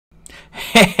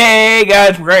Hey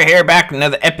guys, we're right here back with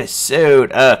another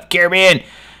episode of Caribbean.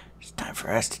 It's time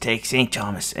for us to take St.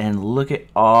 Thomas and look at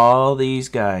all these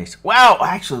guys. Wow,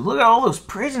 actually, look at all those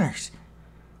prisoners.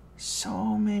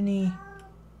 So many.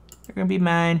 They're gonna be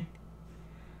mine.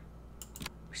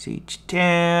 Siege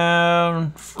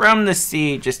town from the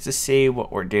sea just to see what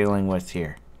we're dealing with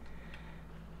here.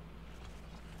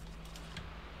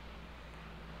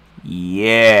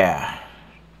 Yeah.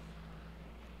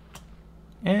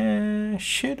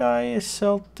 Should I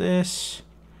assault this?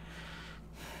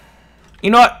 You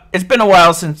know what? It's been a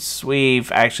while since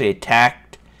we've actually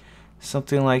attacked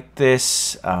something like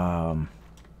this from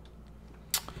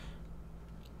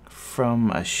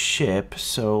a ship.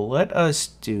 So let us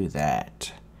do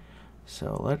that.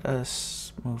 So let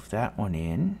us move that one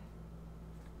in.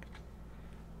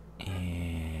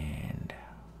 And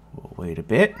we'll wait a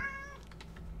bit.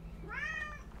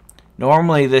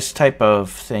 Normally this type of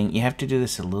thing, you have to do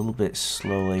this a little bit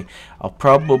slowly. I'll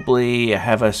probably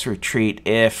have us retreat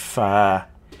if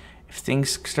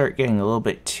things start getting a little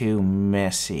bit too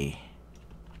messy.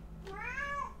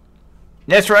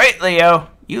 That's right, Leo.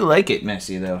 You like it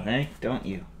messy though, hey? Don't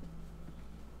you?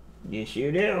 Yes,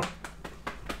 you do.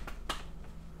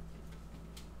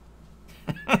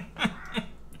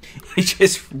 He's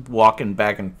just walking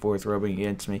back and forth, rubbing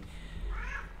against me.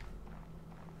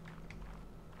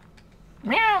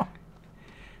 Meow.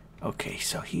 Okay,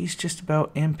 so he's just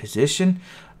about in position.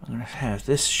 I'm gonna have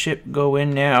this ship go in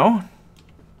now.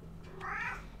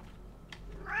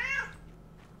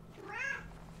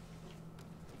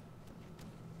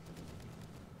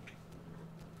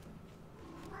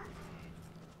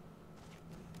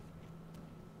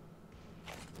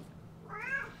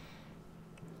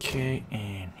 Okay,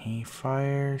 and he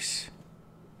fires.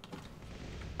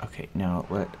 Okay, now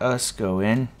let us go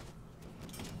in.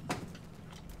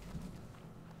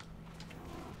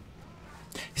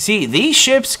 See, these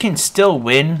ships can still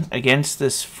win against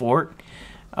this fort.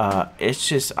 It's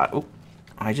just,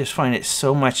 I just find it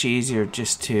so much easier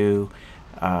just to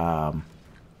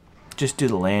just do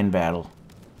the land battle.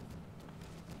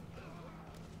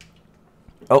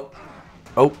 Oh,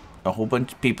 a whole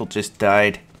bunch of people just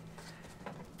died.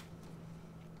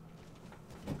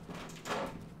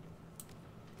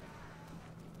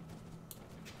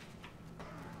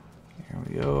 Here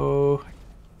we go.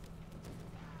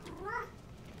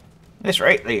 That's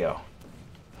right, Leo.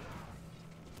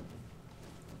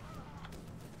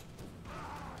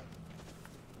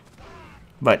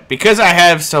 But because I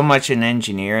have so much in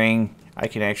engineering, I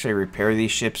can actually repair these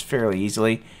ships fairly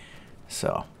easily.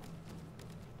 So.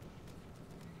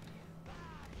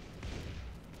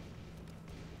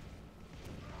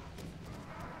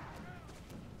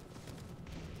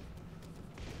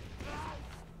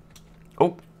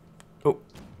 Oh.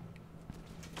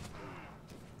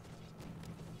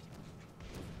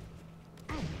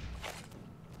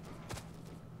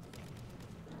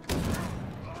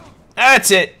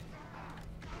 That's it.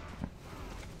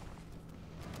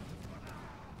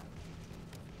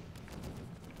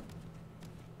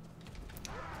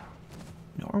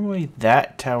 Normally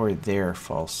that tower there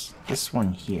falls. This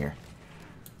one here.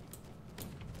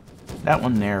 That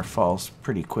one there falls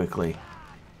pretty quickly.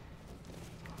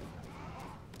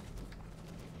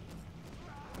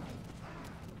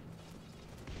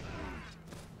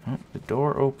 Oh, the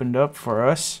door opened up for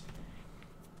us.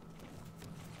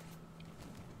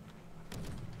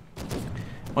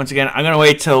 Once again, I'm going to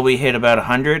wait till we hit about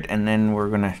 100, and then we're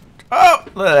going to... Oh,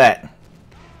 look at that.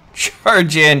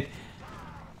 Charge in.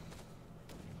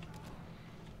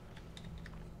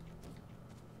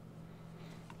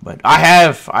 But I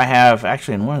have,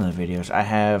 actually in one of the videos, I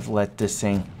have let this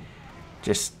thing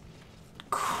just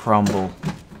crumble.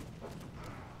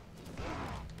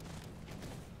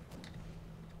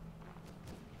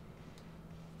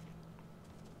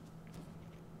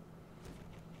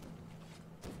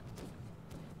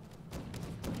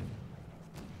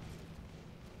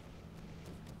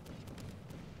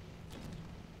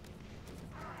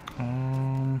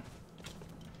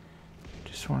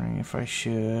 Just wondering if I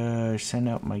should send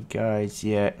out my guys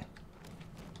yet.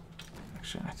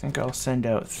 Actually, I think I'll send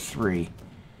out 3.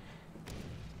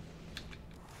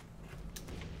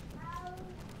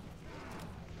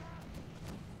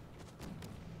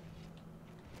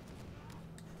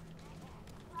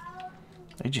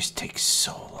 They just take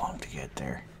so long to get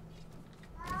there.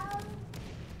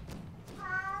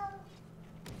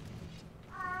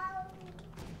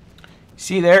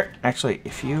 See there? Actually,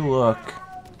 if you look,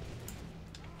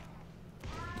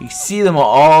 you see them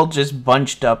all just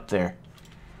bunched up there.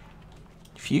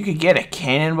 If you could get a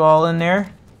cannonball in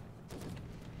there,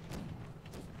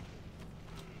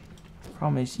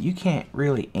 Problem is, you can't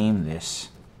really aim this.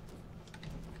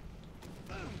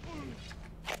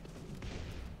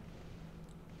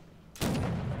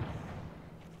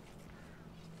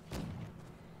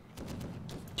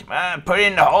 Come on, put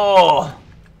it in the hole!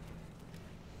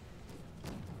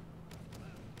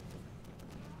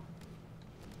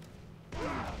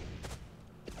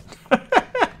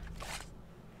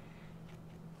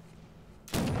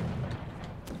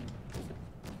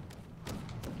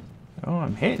 Oh,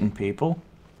 I'm hitting people.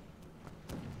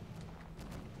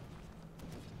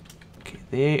 Okay,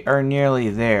 they are nearly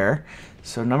there.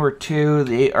 So number 2,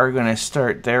 they are going to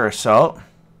start their assault.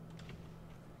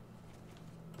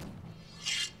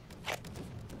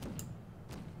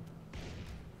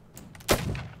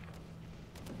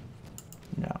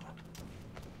 No.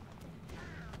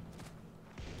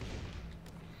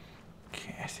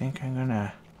 Okay, I think I'm going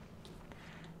to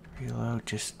reload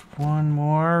just one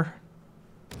more.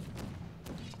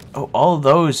 Oh, all of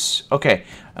those. Okay,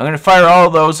 I'm going to fire all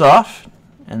of those off,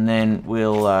 and then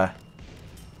we'll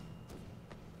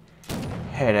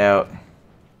head out.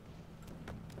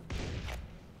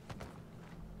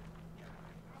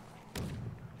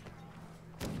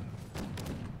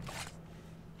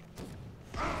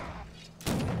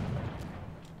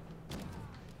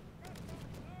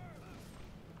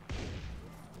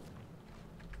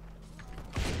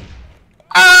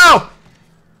 Ow!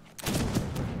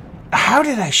 How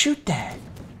did I shoot that?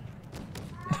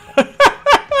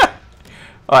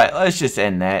 Alright, let's just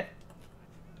end that.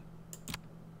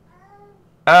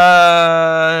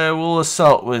 We'll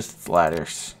assault with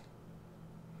ladders.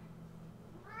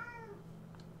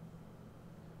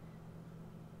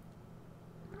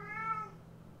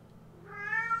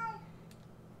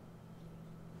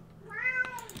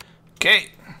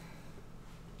 Okay.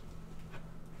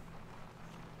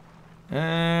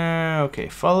 Okay,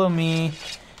 follow me.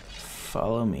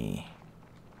 Follow me.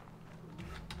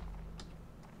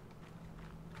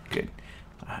 Good.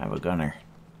 I have a gunner.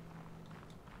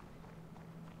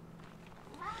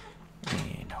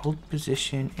 And hold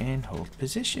position and hold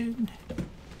position.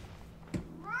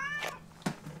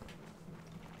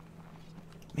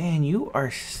 Man, you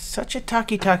are such a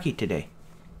talkie-talkie today.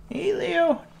 Hey,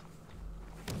 Leo.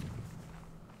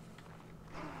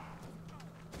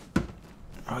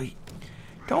 Oh,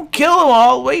 don't kill them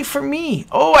all. Wait for me.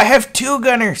 Oh, I have 2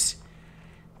 gunners.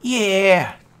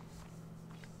 Yeah.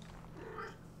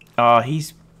 Oh,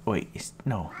 he's... Wait,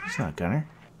 no, he's not a gunner.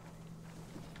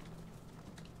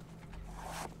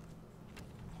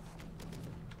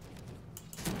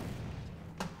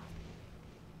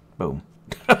 Boom.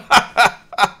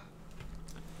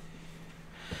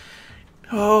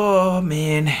 Oh,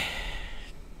 man.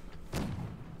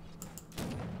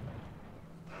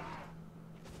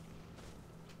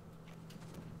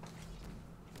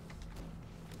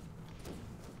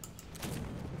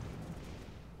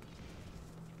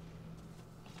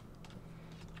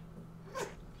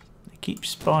 Keep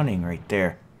spawning right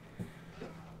there.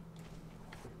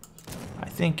 I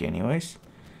think, anyways.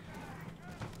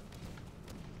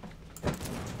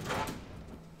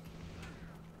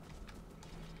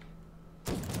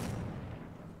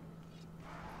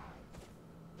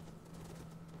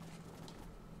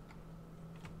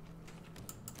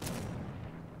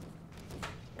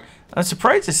 I'm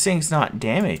surprised this thing's not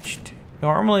damaged.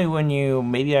 Normally when you...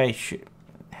 Maybe I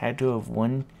had to have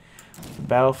won the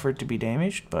battle for it to be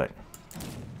damaged, but...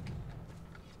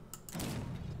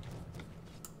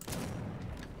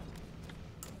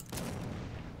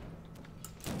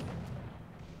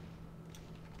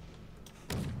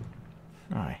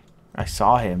 I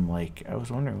saw him, like, I was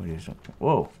wondering what he was...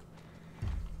 Whoa.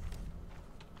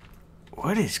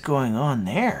 What is going on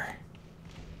there?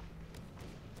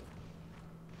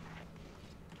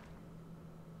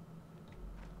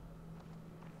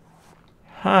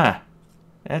 Huh.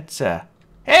 That's,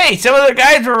 Hey! Some of the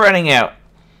guys were running out!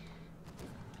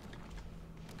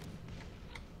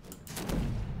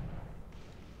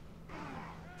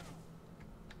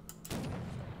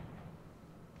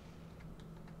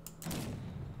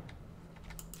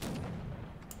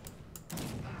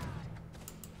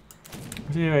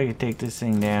 Let's see if I can take this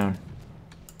thing down.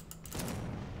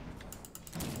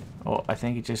 Oh, I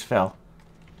think it just fell.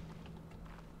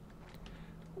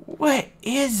 What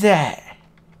is that?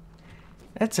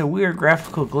 That's a weird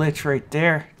graphical glitch right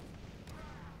there.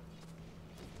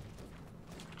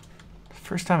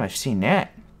 First time I've seen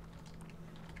that.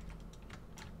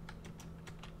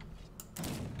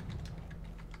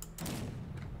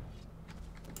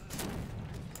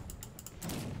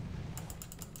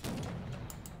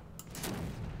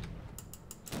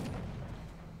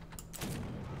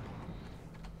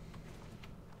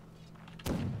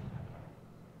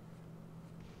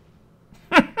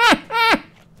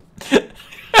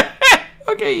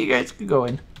 Okay, you guys can go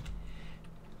in.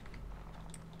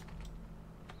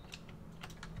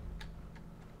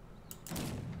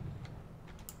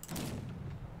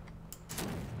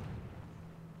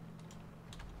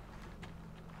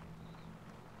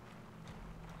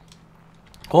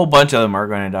 A whole bunch of them are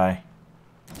going to die.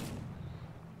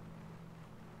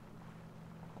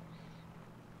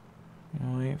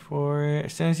 Wait for it.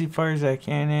 As soon as he fires that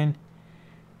cannon,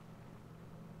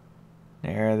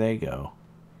 there they go.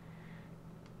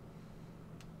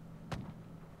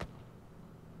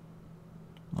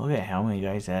 Look at how many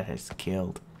guys that has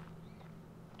killed.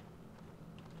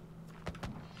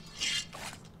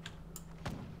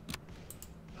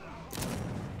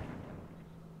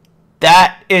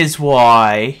 That is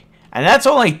why, and that's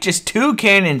only just 2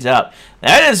 cannons up.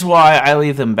 That is why I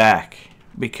leave them back,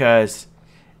 because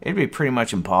it'd be pretty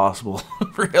much impossible,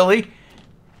 really.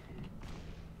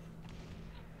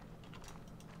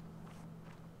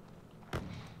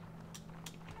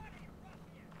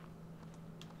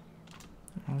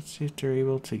 Let's see if they're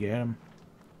able to get him.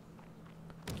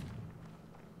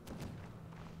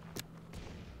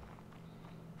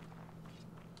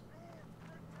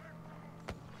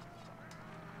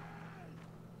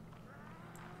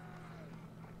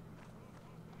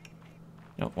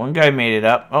 Oh, one guy made it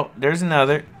up. Oh, there's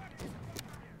another.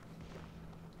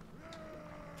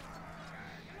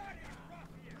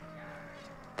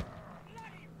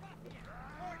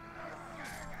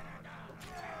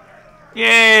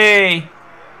 Yay!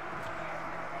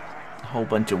 A whole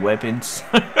bunch of weapons.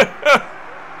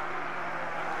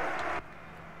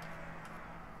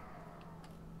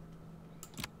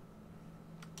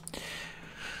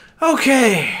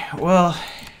 Okay, well,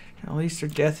 at least their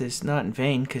death is not in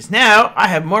vain, because now I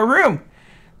have more room.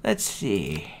 Let's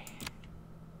see.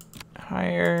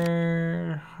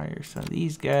 Hire some of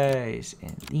these guys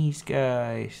and these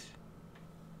guys.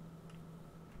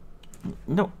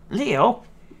 No, Leo.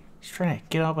 He's trying to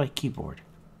get off my keyboard.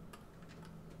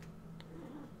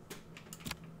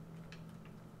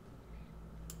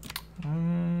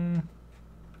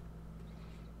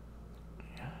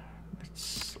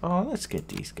 Let's get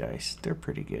these guys. They're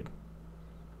pretty good.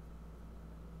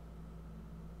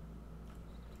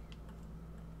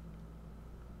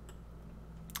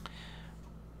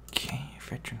 Okay,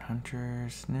 veteran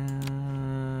hunters.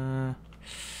 No.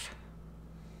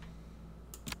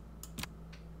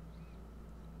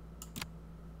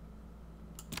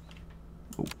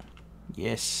 Oh,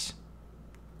 yes.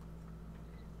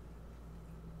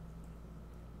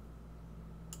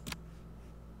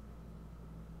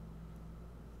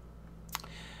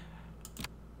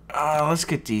 Let's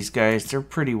get these guys. They're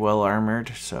pretty well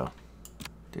armored, so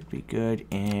they'd be good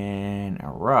in a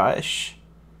rush.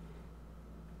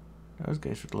 Those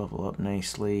guys would level up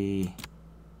nicely.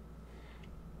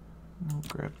 We'll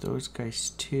grab those guys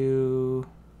too.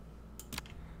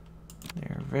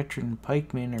 Their veteran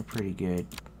pikemen are pretty good.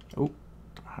 Oh,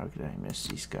 how could I miss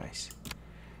these guys?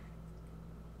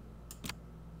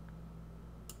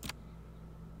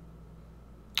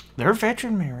 Their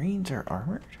veteran marines are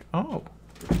armored? Oh.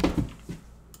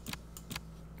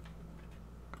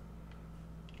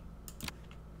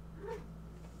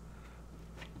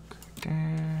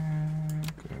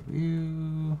 Grab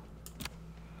you.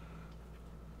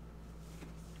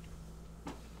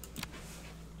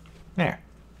 There.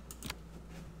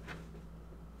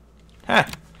 Huh.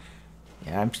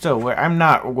 Yeah, I'm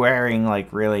not wearing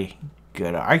like really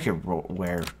good. I could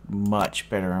wear much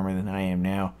better armor than I am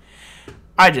now.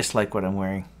 I just like what I'm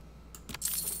wearing.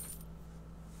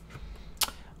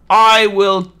 I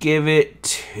will give it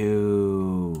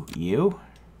to you.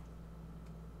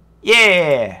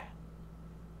 Yeah.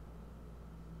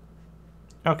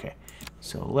 Okay.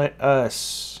 So let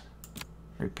us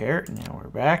repair. Now we're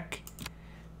back.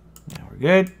 Now we're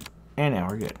good. And now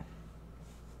we're good.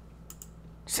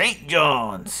 St.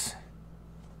 John's.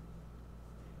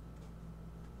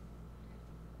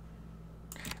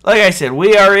 Like I said,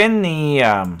 we are in the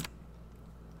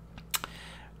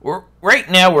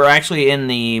right now we're actually in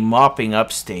the mopping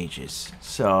up stages.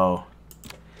 So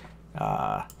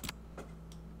oh.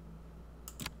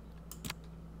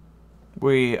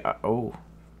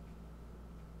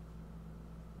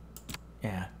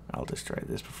 Yeah, I'll destroy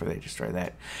this before they destroy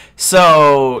that.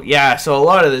 So, yeah, so a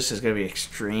lot of this is going to be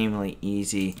extremely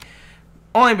easy.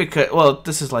 Only because, well,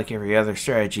 this is like every other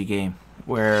strategy game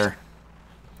where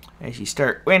as you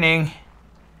start winning,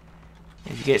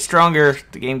 as you get stronger,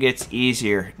 the game gets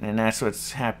easier, and that's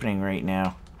what's happening right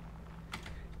now.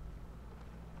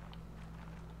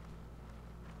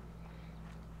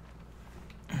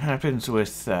 It happens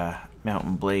with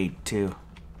Mountain Blade too.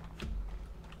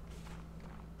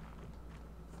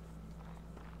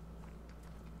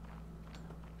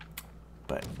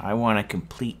 I want to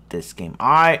complete this game.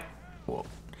 Well,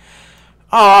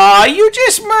 aw, you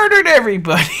just murdered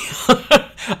everybody.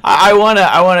 I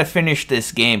wanna finish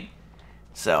this game.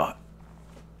 So, I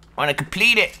wanna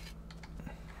complete it.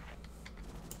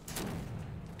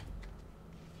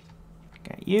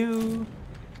 Got you.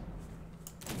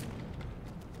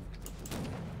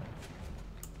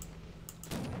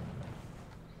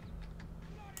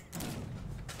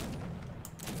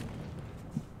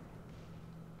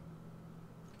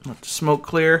 Let the smoke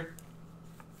clear.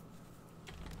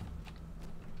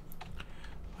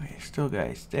 Wait, still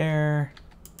guys there.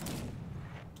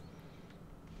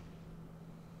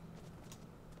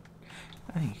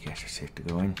 I think you guys are safe to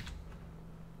go in.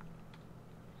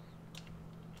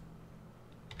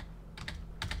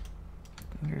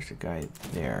 There's a guy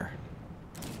there.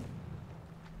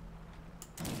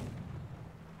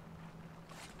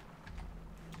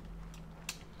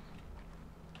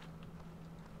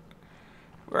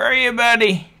 Where are you,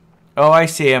 buddy? Oh, I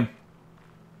see him.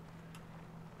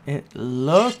 It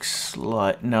looks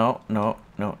like... No,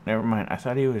 never mind. I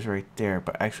thought he was right there,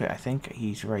 but actually I think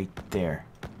he's right there.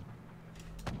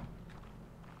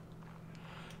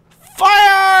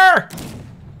 Fire!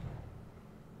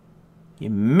 You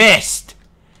missed!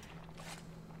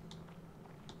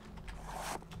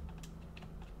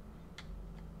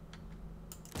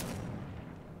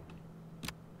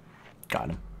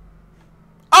 Got him.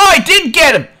 Oh, I did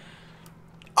get him!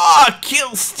 Oh,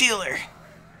 kill stealer.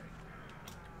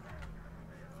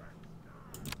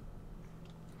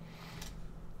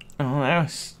 Oh, that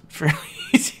was fairly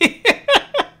easy.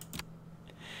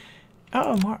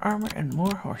 Oh, more armor and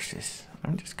more horses.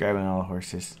 I'm just grabbing all the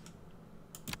horses.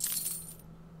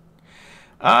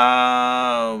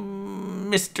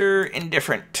 Mr.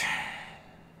 Indifferent.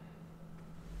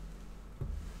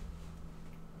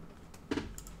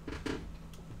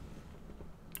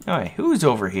 Alright, who's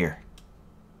over here?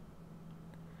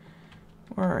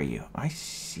 Where are you? I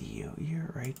see you.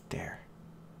 You're right there.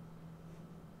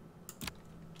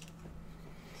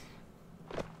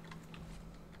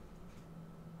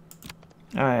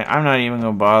 Alright, I'm not even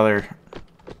gonna bother.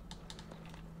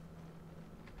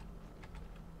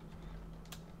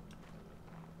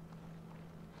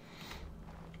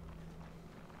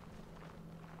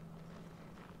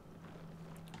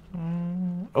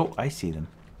 Oh, I see them.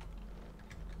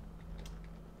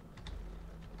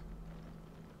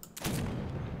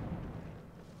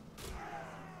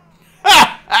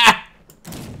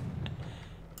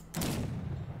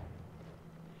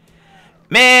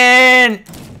 Man,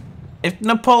 if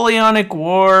Napoleonic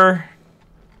War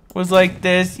was like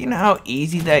this, you know how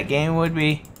easy that game would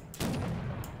be?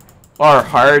 Or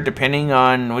hard, depending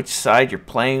on which side you're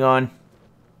playing on.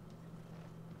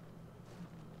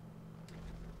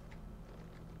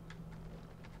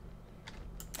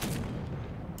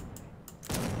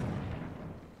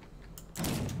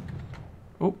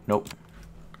 Oh, nope.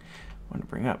 I want to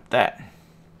bring up that.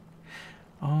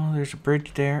 Oh, there's a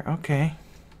bridge there. Okay.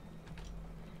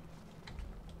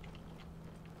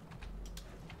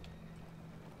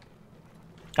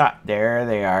 Ah, there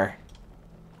they are.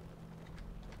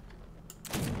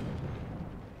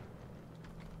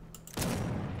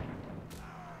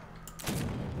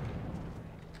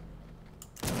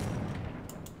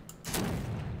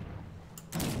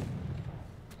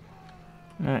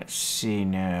 Let's see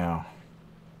now.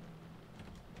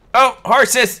 Oh,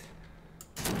 horses!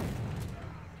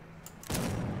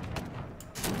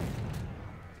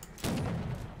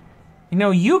 You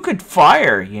know, you could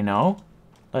fire, you know?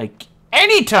 Like,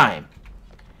 anytime!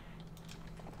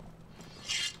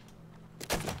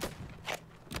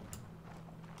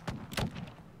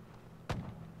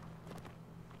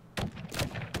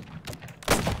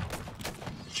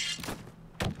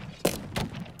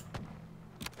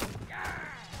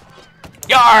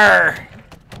 Yar!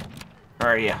 Where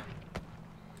are you?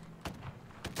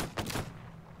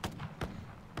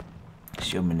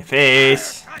 Shoot him in the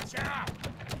face.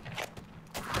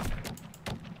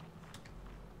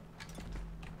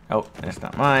 Oh, that's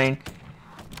not mine.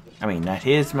 I mean, not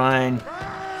his, mine.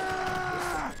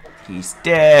 He's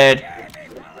dead.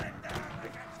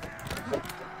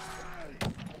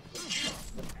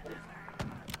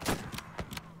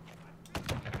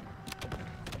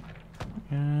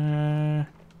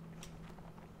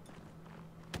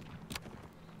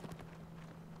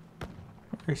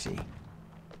 Where is he?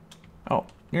 Oh,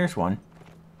 here's one.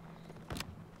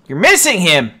 You're missing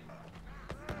him!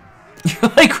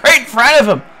 You're like right in front of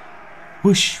him!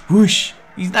 Whoosh, whoosh.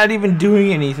 He's not even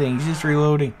doing anything. He's just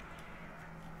reloading.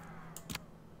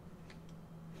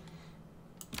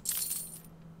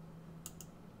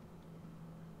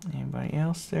 Anybody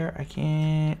else there? I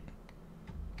can't.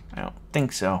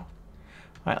 think so. All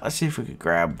right, let's see if we could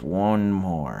grab one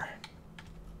more.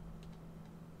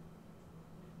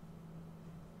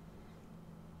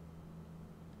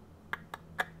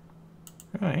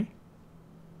 All right.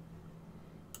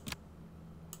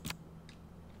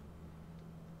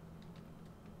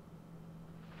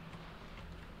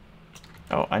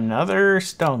 Oh, another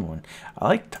stone one.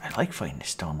 I like fighting the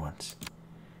stone ones.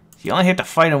 You only have to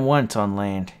fight them once on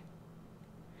land.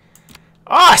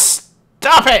 Oh,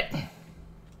 stop it!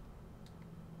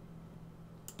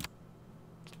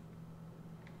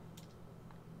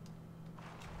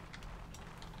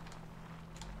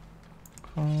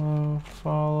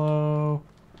 Follow.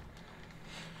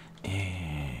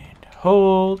 And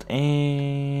hold,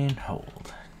 and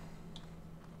hold.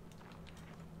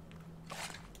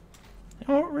 I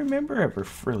don't remember ever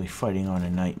really fighting on a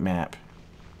night map.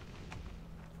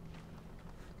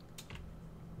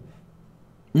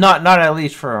 Not at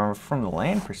least from the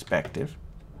land perspective.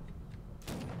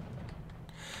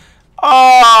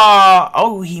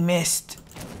 Oh, he missed.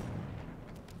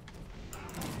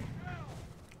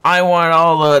 I want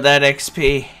all of that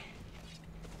XP.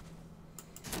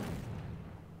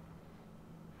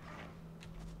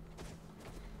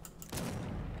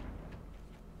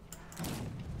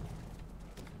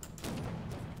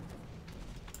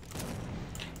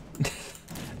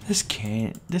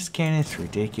 This cannon's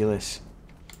ridiculous.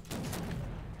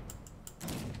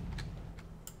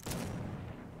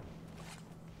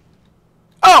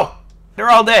 Oh! They're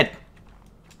all dead.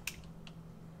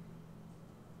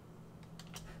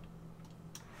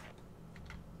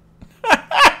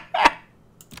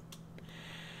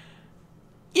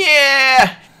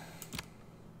 Yeah!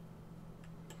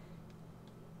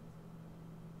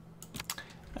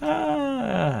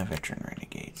 Veteran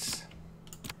renegades.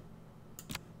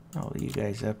 Level you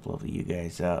guys up, level you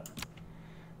guys up.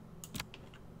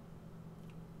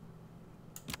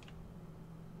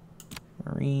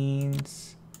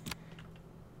 Marines.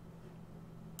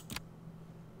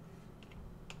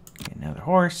 Okay, another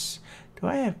horse. Do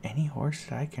I have any horse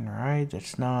that I can ride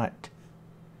that's not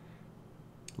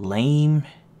lame?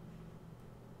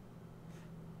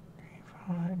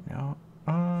 No.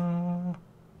 Oh.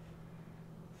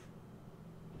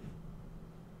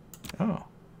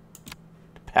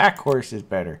 The pack horse is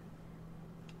better.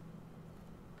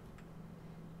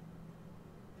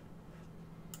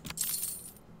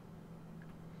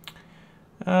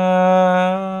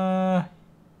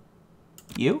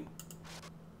 You?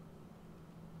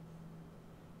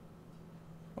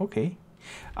 Okay.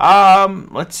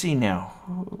 Let's see now.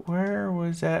 Where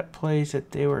was that place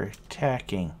that they were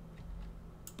attacking?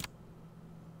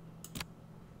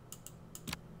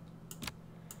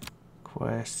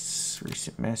 Quests,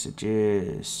 recent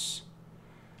messages.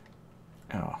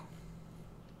 Oh.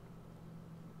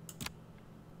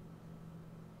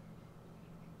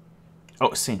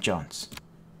 Oh, St. John's.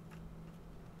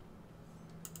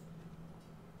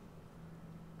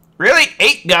 Really?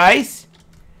 8 guys?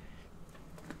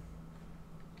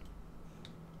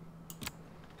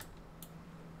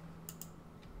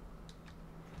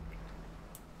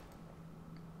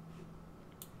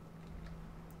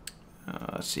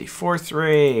 Let's see. 4th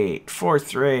rate.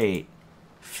 4th rate.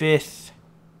 5th.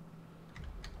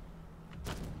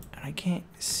 And I can't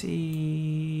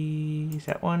see... Is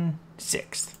that one?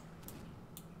 6th.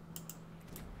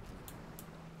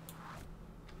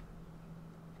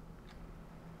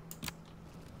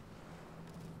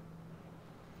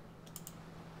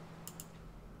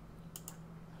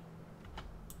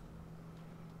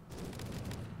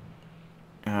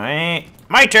 Alright.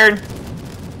 My turn!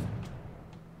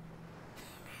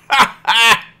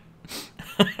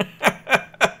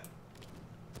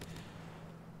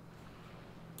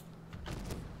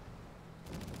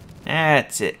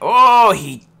 That's it. Oh,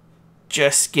 he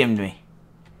just skimmed me.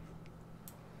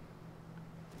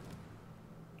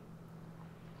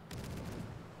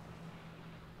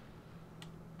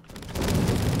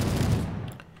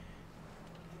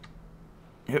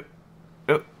 Yep.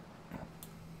 Yep.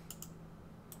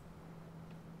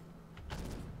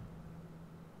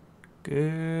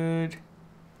 Good.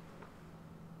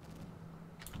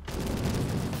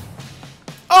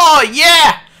 Oh,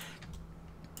 yeah!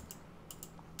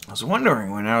 I was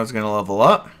wondering when I was going to level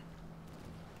up.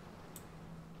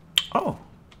 Oh.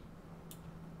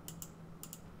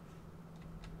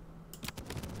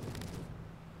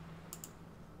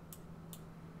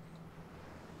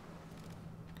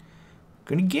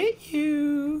 Gonna get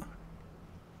you.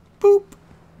 Boop.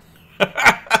 I'm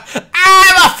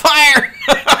on fire!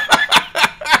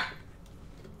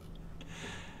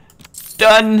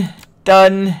 Done.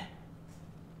 Done.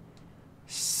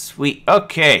 Sweet.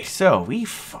 Okay, so we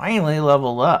finally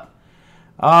level up.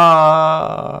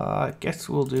 I guess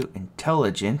we'll do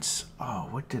intelligence. Oh,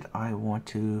 what did I want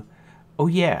to... Oh,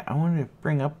 yeah, I wanted to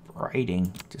bring up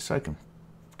riding, just so I can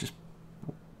just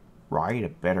ride a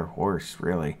better horse,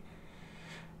 really.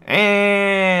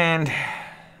 And...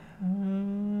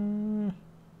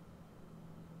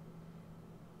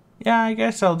 yeah, I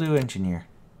guess I'll do engineer.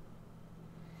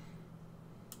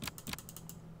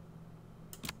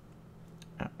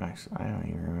 I don't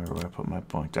even remember where I put my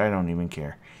points. I don't even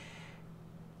care.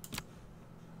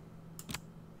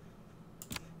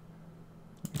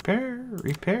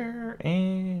 Repair,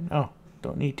 and... oh,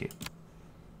 don't need to.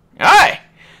 Alright!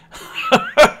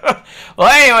 Well,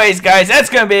 anyways, guys, that's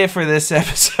going to be it for this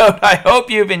episode. I hope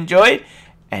you've enjoyed,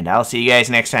 and I'll see you guys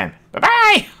next time.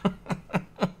 Bye-bye!